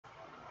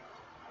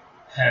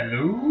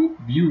Hello,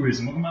 viewers,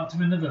 and welcome out to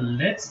another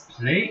Let's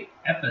Play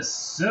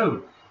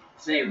episode.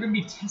 Today we're going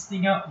to be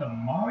testing out the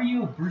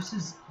Mario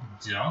vs.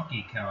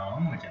 Donkey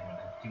Kong, which I'm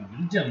going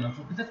to do a little demo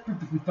for, but that's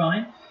perfectly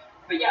fine.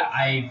 But yeah,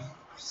 I've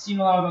seen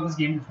a lot about this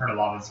game, we've heard a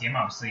lot of this game.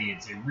 Obviously,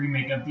 it's a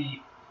remake of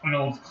an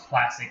old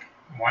classic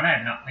one. I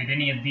have not played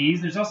any of these.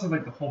 There's also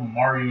like the whole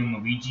Mario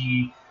and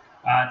Luigi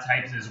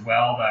types as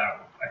well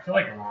that I feel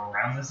like are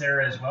around this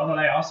era as well that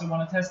I also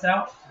want to test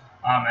out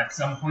at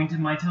some point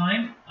in my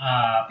time.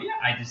 But yeah,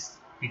 I just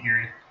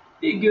figured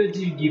it'd be good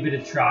to give it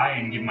a try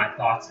and give my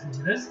thoughts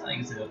into this. Like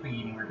I said, it'll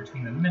be anywhere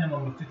between the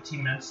minimum of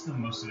 15 minutes to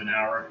most of an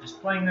hour of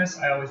just playing this.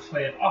 I always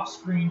play it off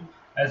screen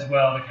as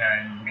well to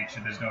kind of make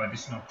sure there's no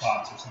additional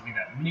thoughts or something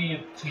that may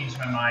have changed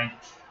my mind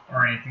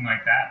or anything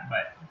like that.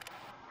 But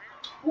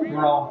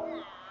overall,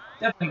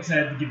 definitely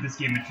excited to give this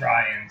game a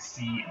try and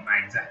see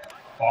my exact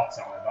thoughts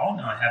on it all.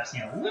 Now, I have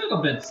seen a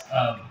little bit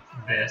of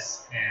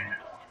this in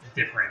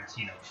different,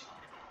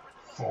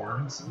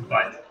 forms,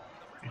 but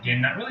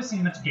again, not really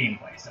seeing much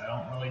gameplay, so I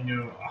don't really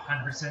know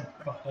 100%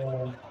 the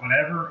whole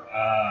whatever.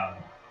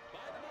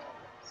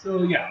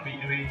 So yeah,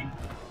 it'll be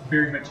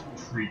very much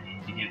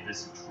intriguing to give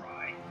this a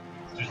try.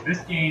 So there's this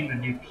game, the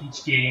new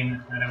Peach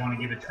game that I want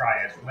to give a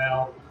try as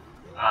well.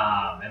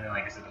 And then,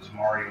 like I said, there's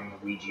Mario and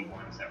Luigi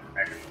ones that were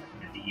back in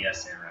the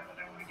DS era that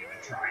I want to give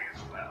a try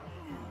as well.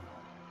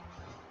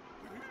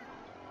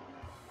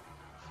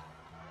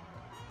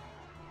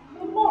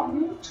 The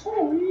Mario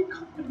Toy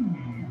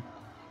Company.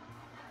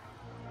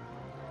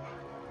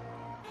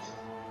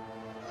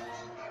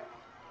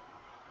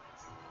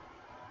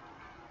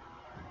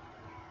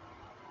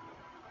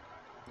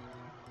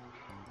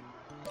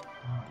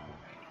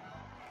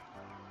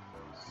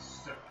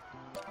 So,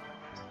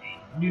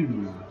 a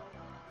new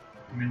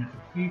recommended for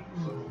people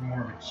looking for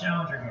more of a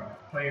challenge, or more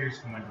for players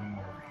who want a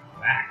more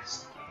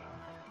relaxed game.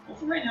 Well,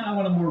 for right now, I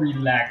want a more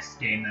relaxed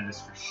game, that is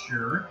for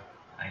sure.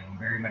 I am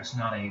very much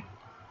not a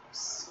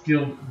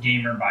skilled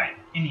gamer by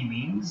any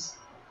means.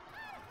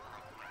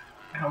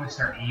 I always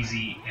start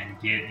easy and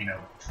get,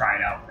 try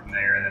it out from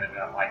there, and then if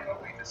I'm like, oh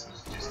wait, this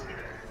was just the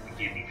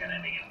beginning, then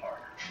I make it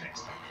harder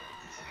next time.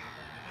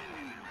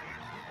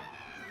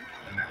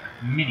 I'm not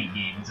like mini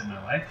games in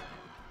my life.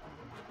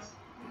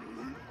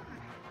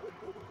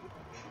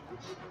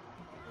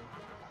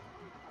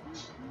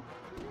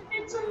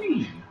 It's a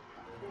me,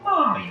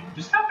 Mario,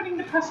 just happening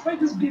to pass by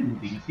this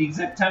building at the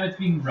exact time it's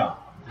being robbed.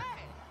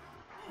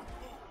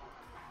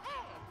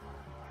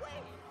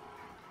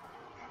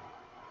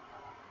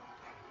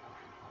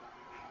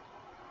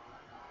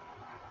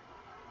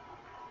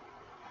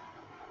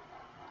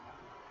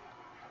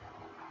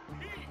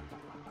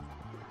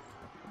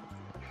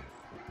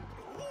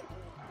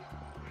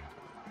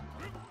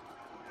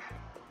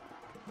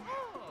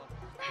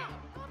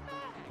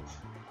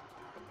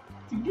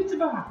 To get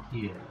back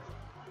here,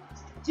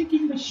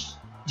 taking the There's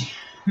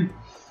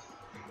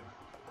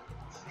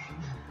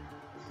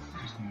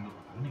a little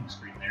winning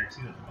screen there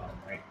too at the bottom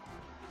right.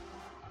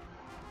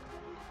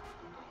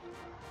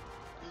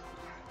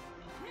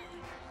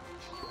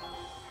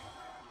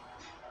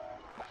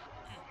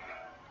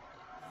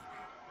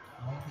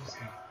 How does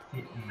it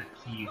fit in the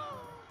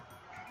keyhole?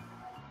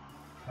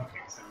 Okay,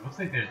 so it looks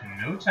like there's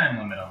no time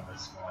limit on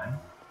this one.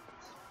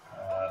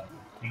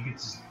 I think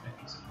it's just,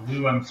 if it's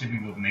blue, I'm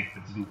assuming we'll make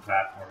the blue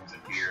platforms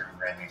appear, and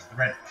red makes the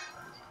red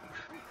platforms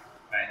appear.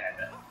 I had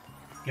to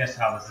guess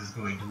how this is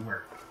going to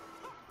work.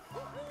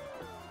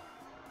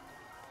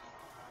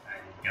 I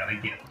got a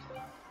gift.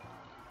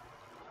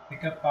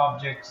 Pick up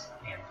objects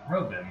and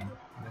throw them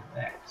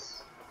with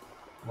X.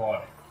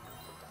 Water.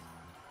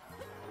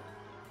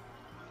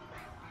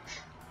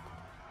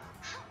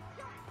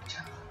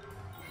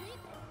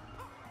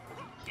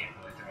 Can't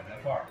really throw it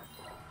that far.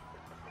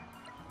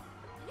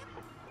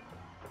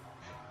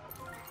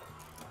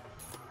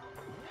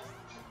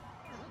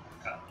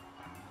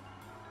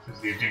 So is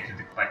the objective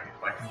to collect the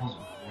collectibles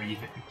before you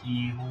hit the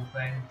keyhole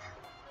thing?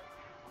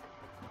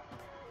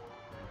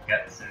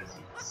 Gut says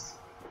yes.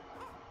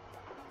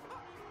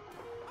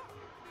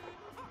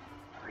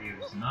 Mario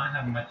does not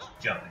have much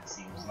jump, it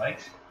seems like.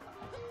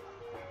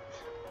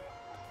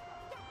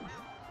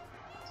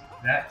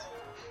 Take that.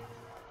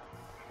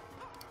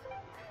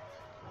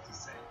 What's it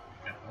say?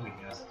 Oh, he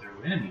has to throw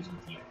enemies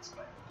with the X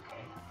button.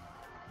 Okay.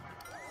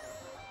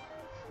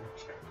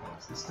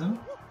 Checkpoint system.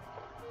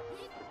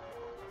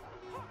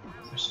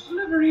 Special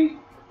delivery!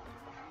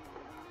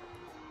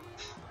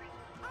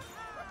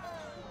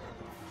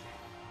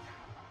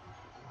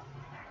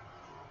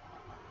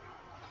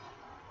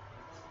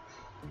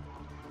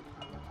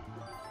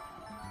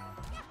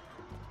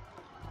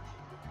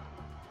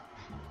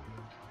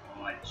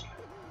 Oh, I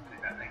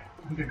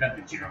think I got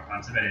the general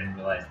concept. I didn't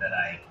realize that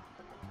I,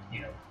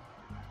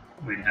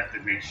 would have to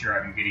make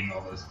sure I'm getting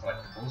all those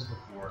collectibles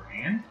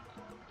beforehand.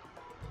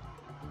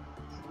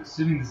 So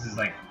assuming this is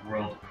like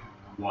World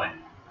 1,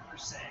 per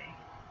se.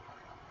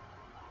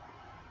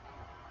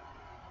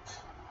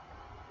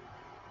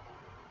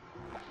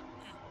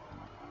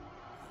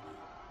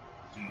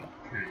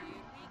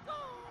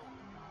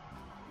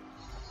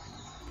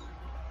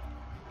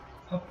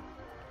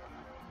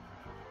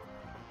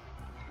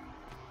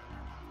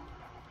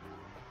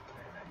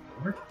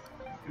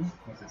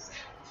 this say?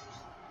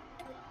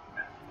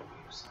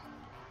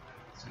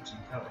 Switching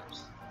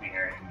colors.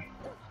 There.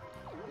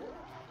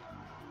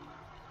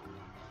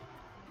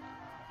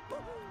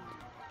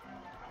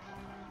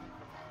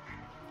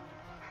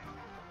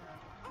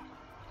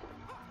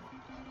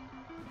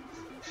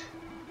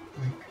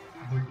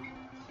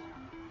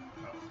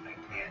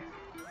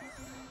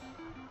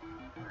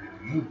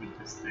 Move with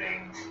this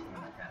thing.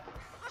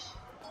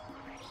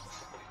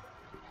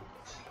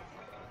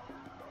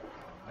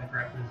 I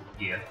grab this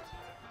gift.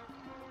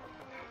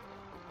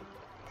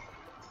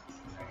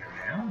 Can I go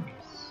down?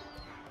 Yes.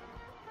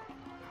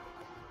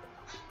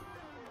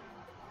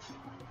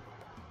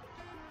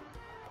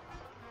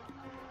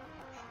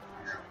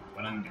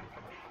 What I'm doing.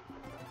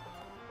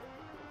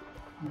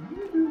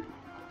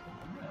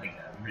 I like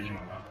that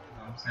original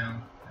sound.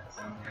 That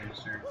sound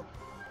register.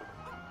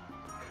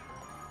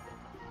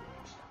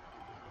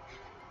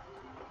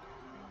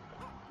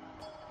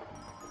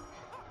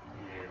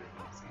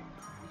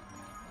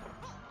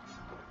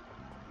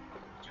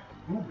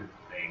 Move this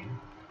thing.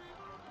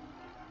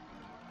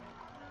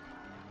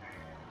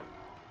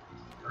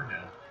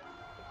 Birda.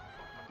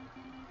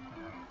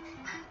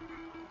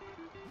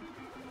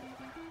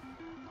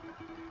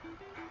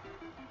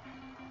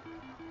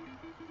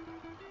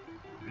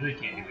 You really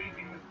can't do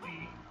anything with the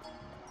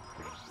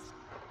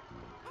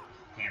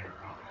camera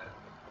on it.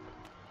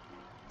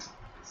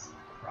 This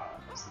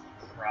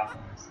problem.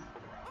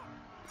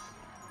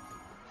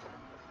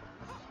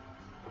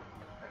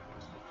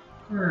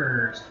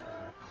 First,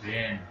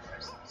 then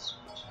press the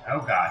switch. Oh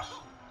gosh.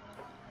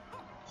 I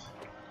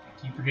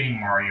keep forgetting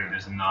Mario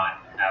does not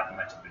have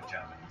much of a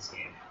jump in this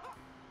game.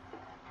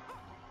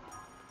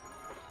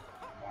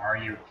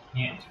 Mario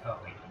can't. Oh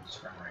wait, I'm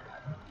just running right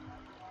at him.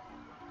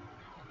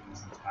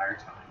 This entire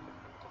time.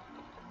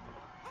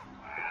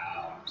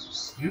 Wow, I'm so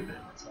stupid.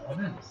 That's all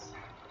it is.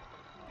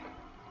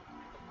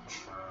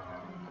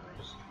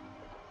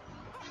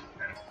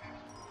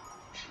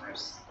 Just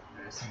press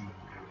this and go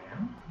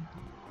down.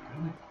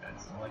 Really?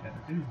 That's all I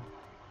gotta do.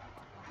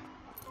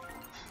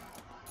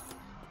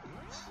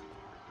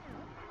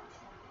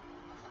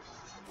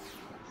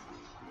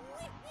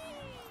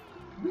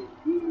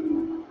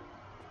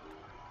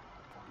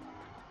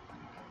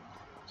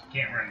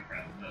 Can't run in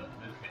front of the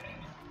okay.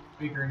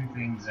 Figuring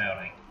things out,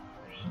 I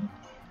think.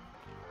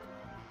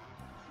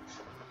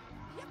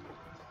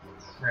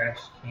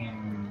 Trash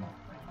can.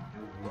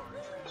 Go over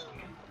trash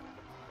can.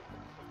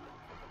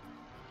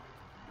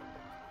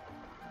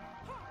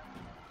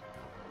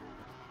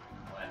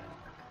 What?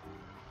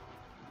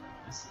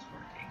 This is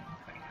working,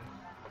 kind of.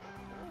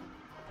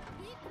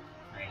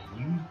 I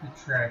use the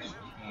trash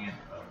can.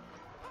 Oh,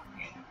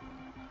 yeah.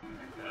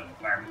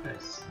 Fire with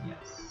this.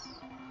 Yes.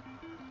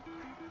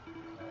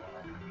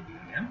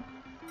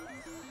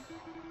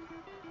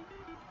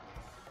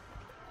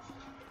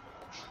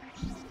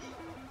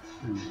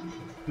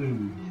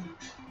 Food.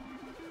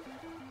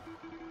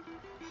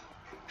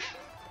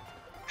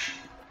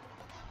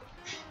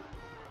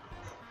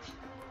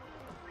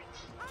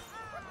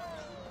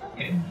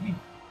 Okay.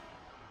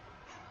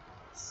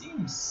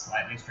 Seems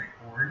slightly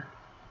straightforward.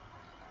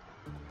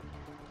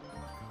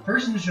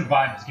 First initial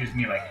vibes gives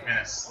me like kind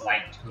of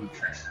slight Toad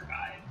Treasure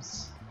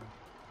vibes,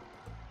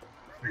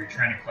 where you're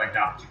trying to collect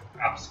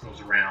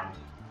obstacles around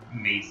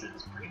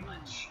mazes, pretty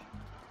much.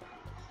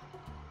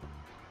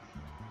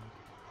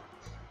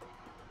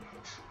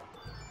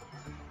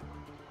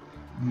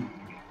 Ooh,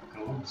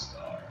 gold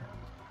star.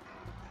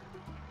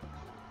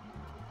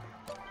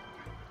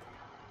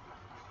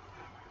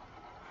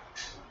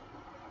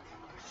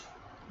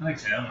 Like I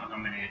said, I don't know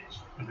how many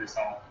of this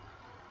I'll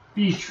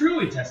be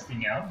truly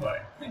testing out,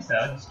 but like I said,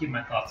 I'll just give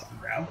my thoughts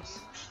throughout.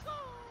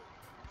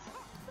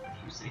 What do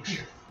you say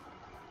here?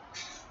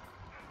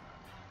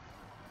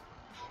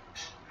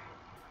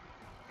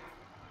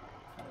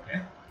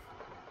 Okay.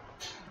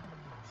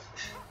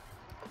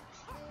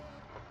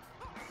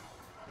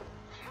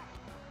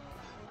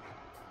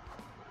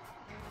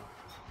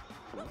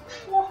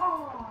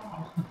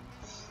 Wow!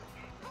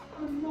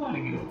 I'm not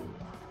you.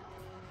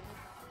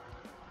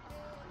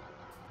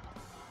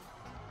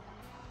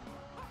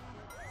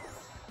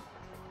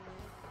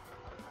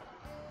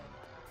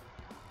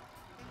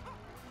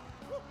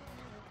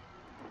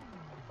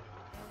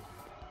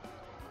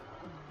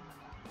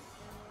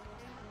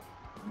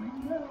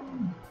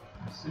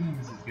 I'm assuming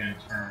this is going to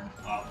turn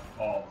off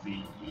all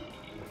the...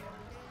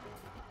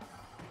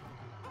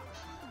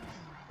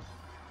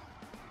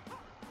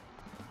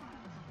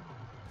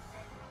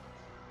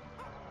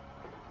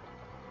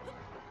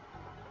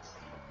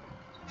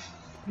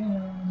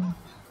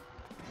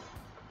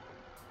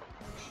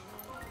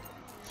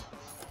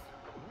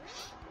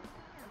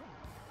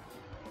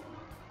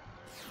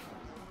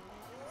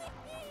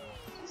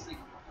 Just like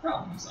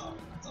problem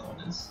solving, that's all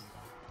it is.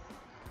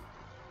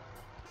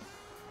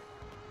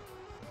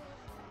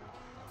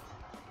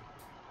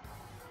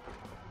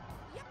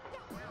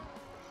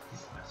 This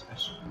is my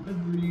special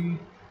delivery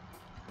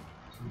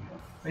to your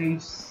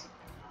face.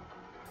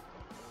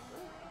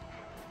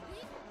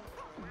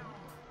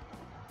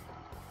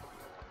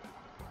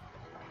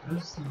 It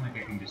does seem like I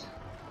can just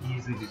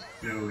easily just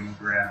go and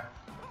grab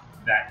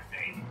that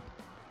thing.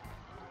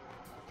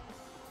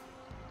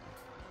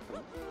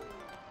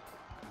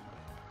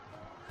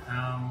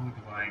 How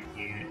do I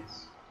get it?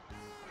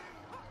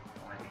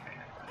 Oh, I think I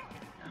know how to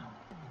get it now.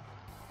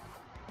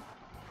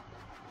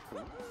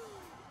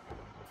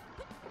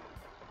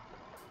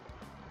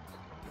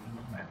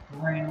 Use my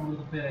brain a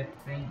little bit, I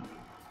think.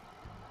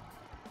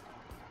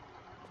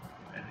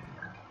 That didn't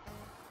work.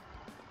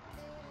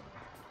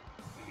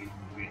 You can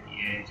move at the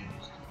edge and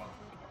just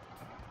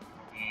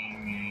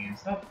and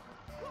stuff.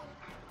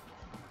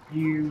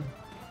 You.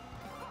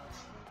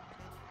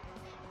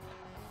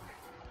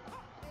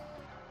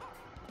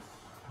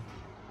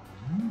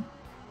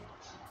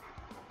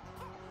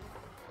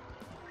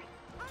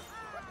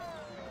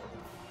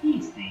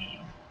 Easy.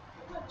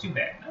 Not too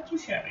bad. Not too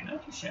shabby.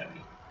 Not too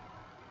shabby.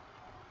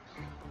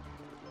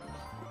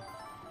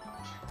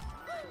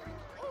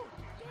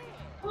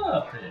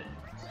 Perfect.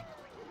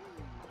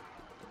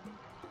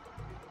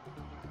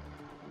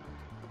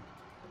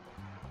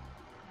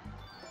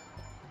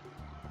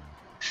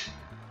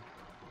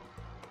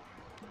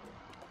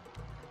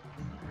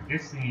 I'm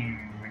guessing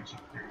when you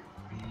pick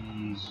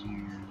these,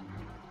 you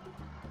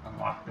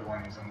unlock the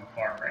ones on the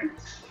far right.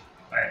 If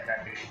I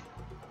had to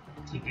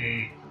take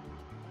a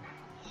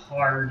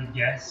hard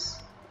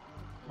guess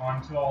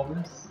onto all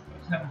this,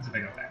 what happens if I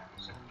go back?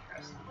 So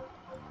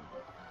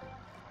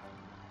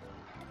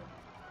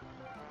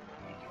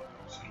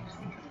change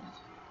features.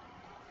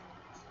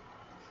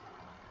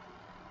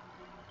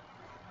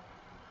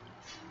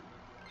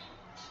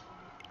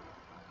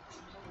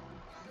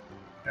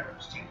 That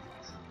was change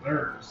these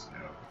blurs, so.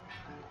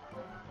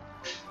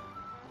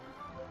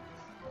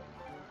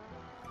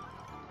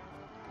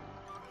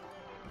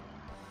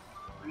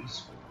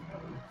 Preschool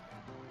mode.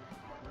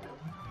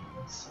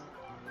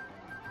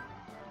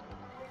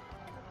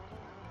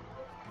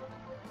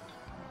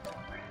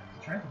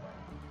 Try the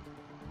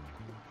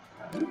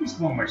button. Maybe just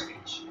one more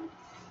stage.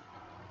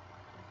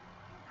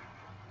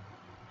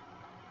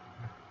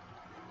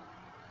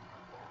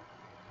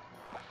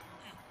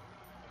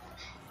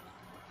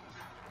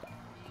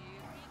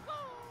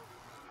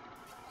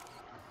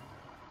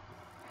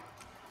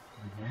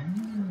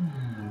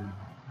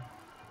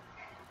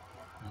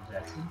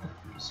 That's what the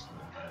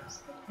preschool does.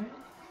 Okay.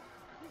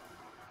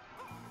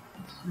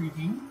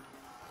 Intriguing.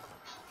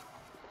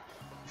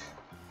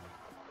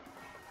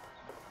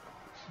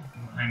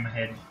 Behind my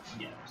head.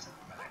 Yeah, there's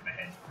something behind my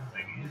head. I was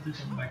like, is there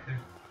something back there?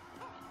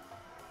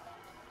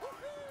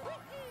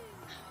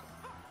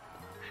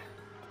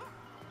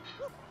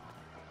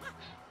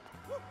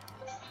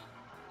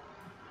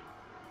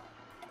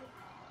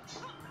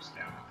 Press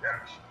down,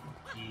 crouch,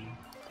 key.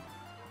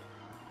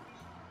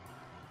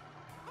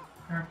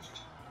 Crouched.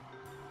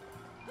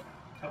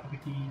 Top of the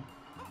key.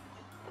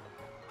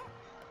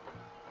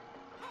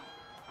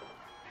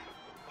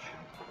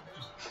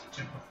 Just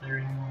jump up there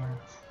anymore.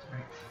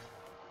 Right.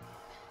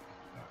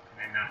 Oh,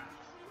 can I not?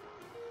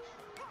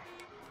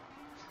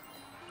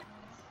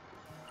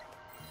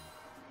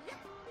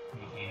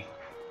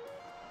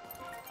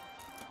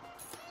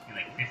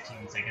 Like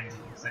 15 seconds, it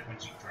looks like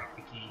once you drop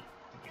the key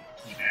to get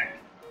the key back.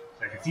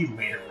 So I can see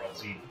later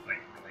worlds you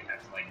like really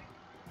have to like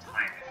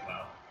time it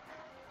well.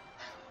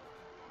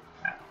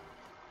 That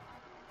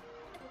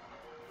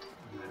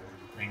the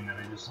thing that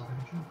I just saw in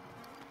the show.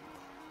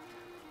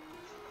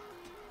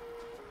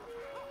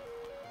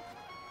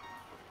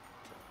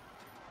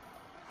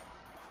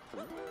 Oh,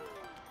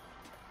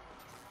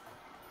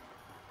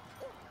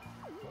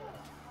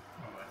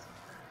 that's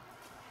unfair.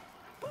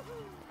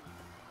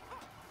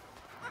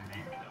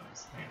 Maybe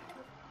those.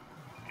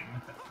 Okay,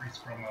 with the free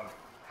scroll mode.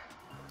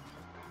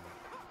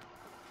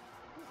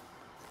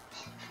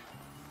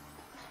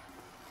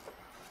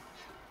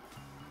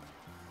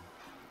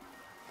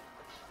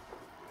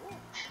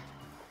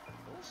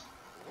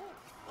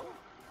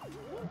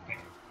 Okay,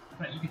 I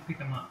thought you could pick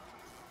them up.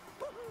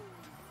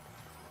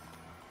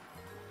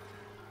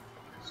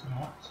 It's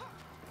not.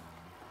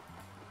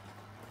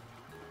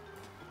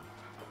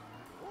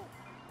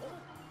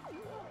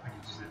 I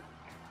can just.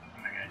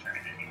 I'm not gonna try it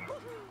anymore.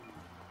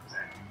 Because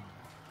I'm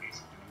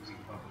basically losing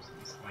focus at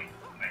this point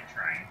by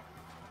trying.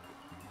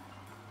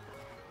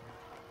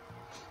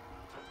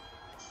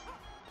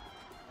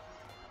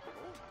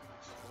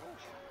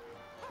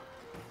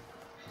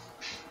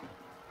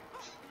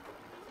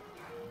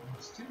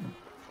 Let's do it.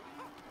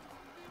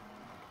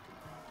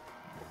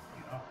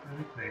 Get off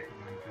really quick. I'm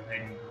gonna go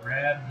ahead and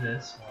grab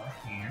this while I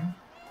can.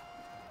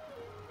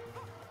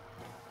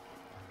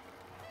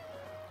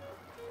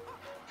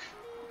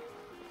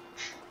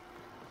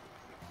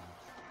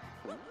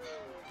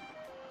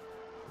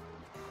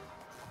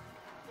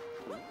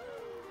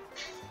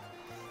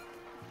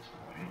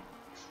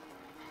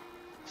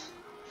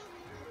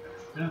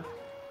 Let's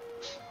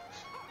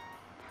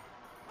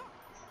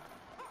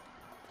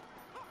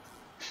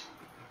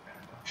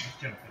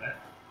jump for that.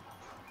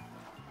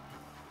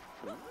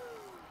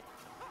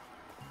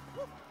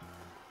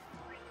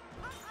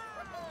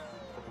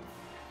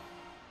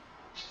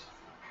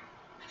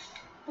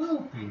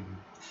 Okay.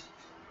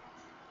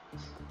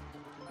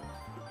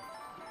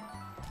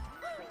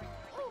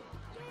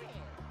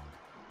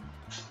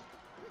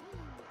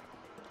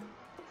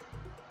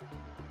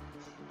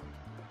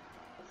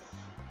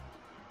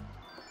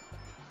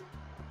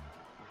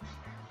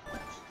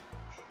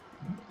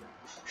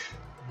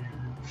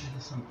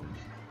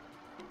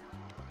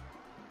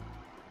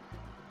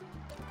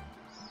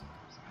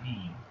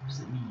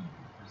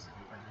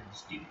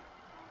 do.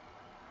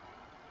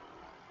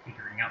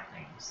 Figuring out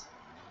things.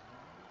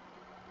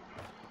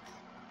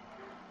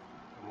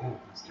 Oh,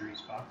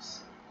 mysterious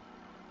box.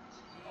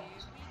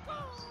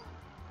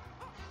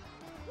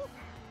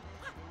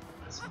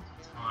 This one's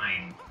a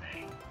time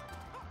thing.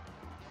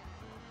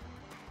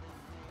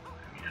 I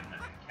mean, I'm not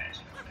gonna catch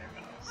it up there,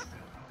 but I'll still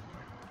go for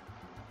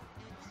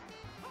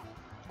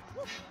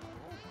it.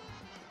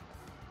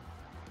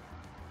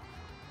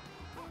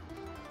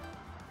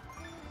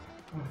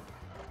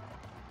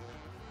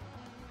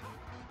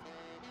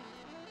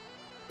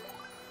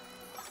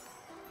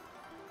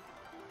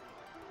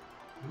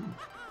 Ooh,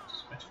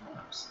 special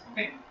maps.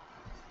 Okay.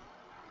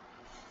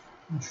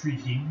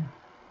 Intriguing.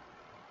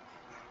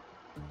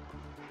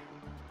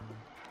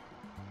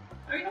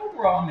 I mean,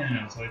 overall, I mean, I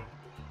know it's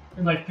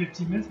like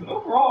 15 minutes, but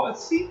overall, it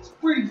seems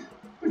pretty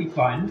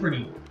fun,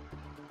 pretty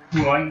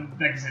cool.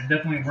 Like I said, it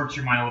definitely works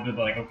your mind a little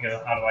bit, like, okay,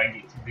 how do I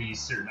get to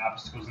these certain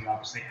obstacles? And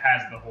obviously, it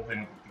has the whole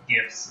thing with the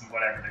gifts and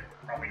whatever to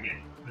probably get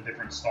the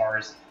different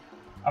stars.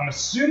 I'm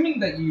assuming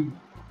that you,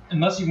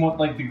 unless you want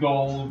like the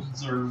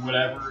golds or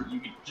whatever,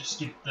 you could just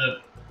get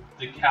the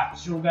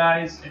capsule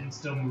guys and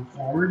still move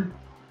forward.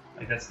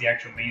 Like that's the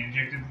actual main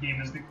objective of the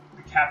game is the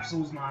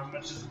capsules, not as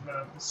much as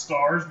the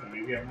stars, but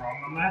maybe I'm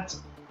wrong on that.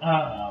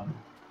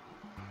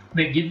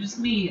 But it gives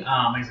me, like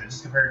I said,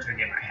 just compared to a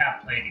game I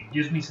have played, it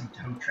gives me some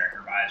Toe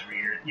Tracker vibes where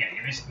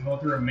you're basically going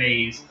through a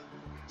maze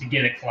to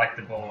get a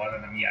collectible,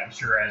 and then, I'm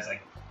sure as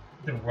like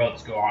the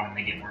worlds go on and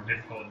they get more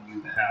difficult,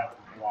 you have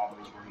a lot of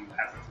those where you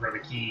have to throw the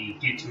key,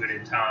 get to it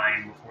in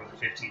time before the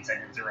 15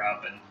 seconds are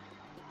up, and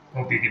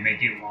hope you can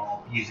make it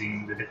while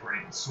using the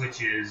different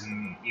switches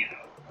and,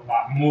 a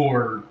lot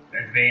more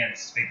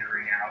advanced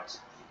figuring out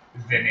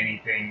than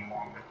anything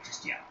along with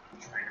just,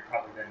 trying to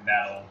probably then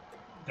battle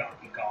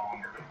Donkey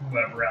Kong or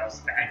whoever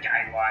else bad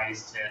guy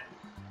wise to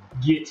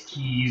get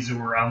keys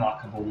or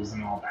unlockables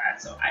and all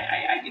that. So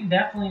I can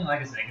definitely,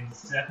 like I said, I can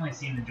definitely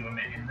see an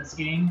enjoyment in this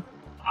game.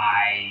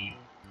 I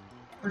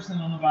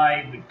personally don't know if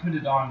I would put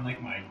it on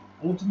like my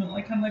ultimate,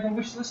 like kind of like a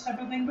wish list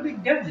type of thing, but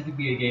it definitely could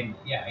be a game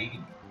that, you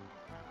can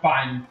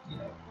find,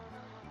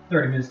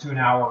 30 minutes to an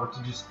hour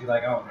to just be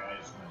like, oh, okay, I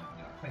just want to,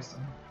 play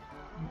some,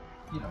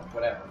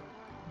 whatever,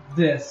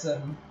 this,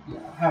 and,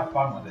 have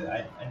fun with it.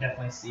 I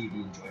definitely see the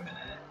enjoyment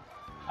in it.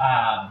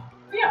 But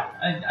yeah,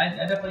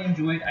 I definitely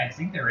enjoyed. I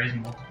think there is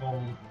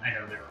multiple, I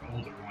know there are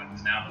older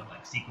ones now, but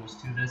like sequels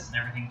to this and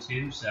everything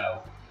too,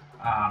 so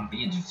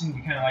be interesting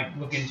to kind of like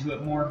look into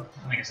it more.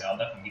 And like I said, I'll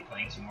definitely be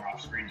playing some more off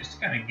screen just to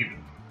kind of give it,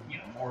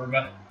 more of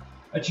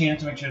a chance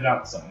to make sure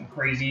that something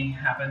crazy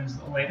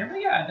happens later. But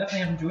yeah, I definitely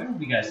have enjoyed it.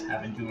 Hope you guys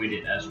have enjoyed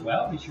it as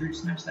well. Be sure to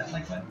smash that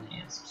like button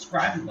and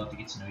subscribe. We'd love to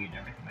get to know you and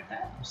everything like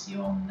that. We'll see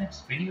you all in the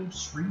next video,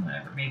 stream,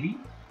 whatever it may be.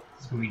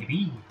 This is going to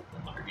be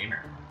the Lumber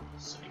Gamer.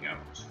 Signing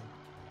out.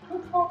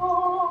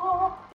 Ta-ta!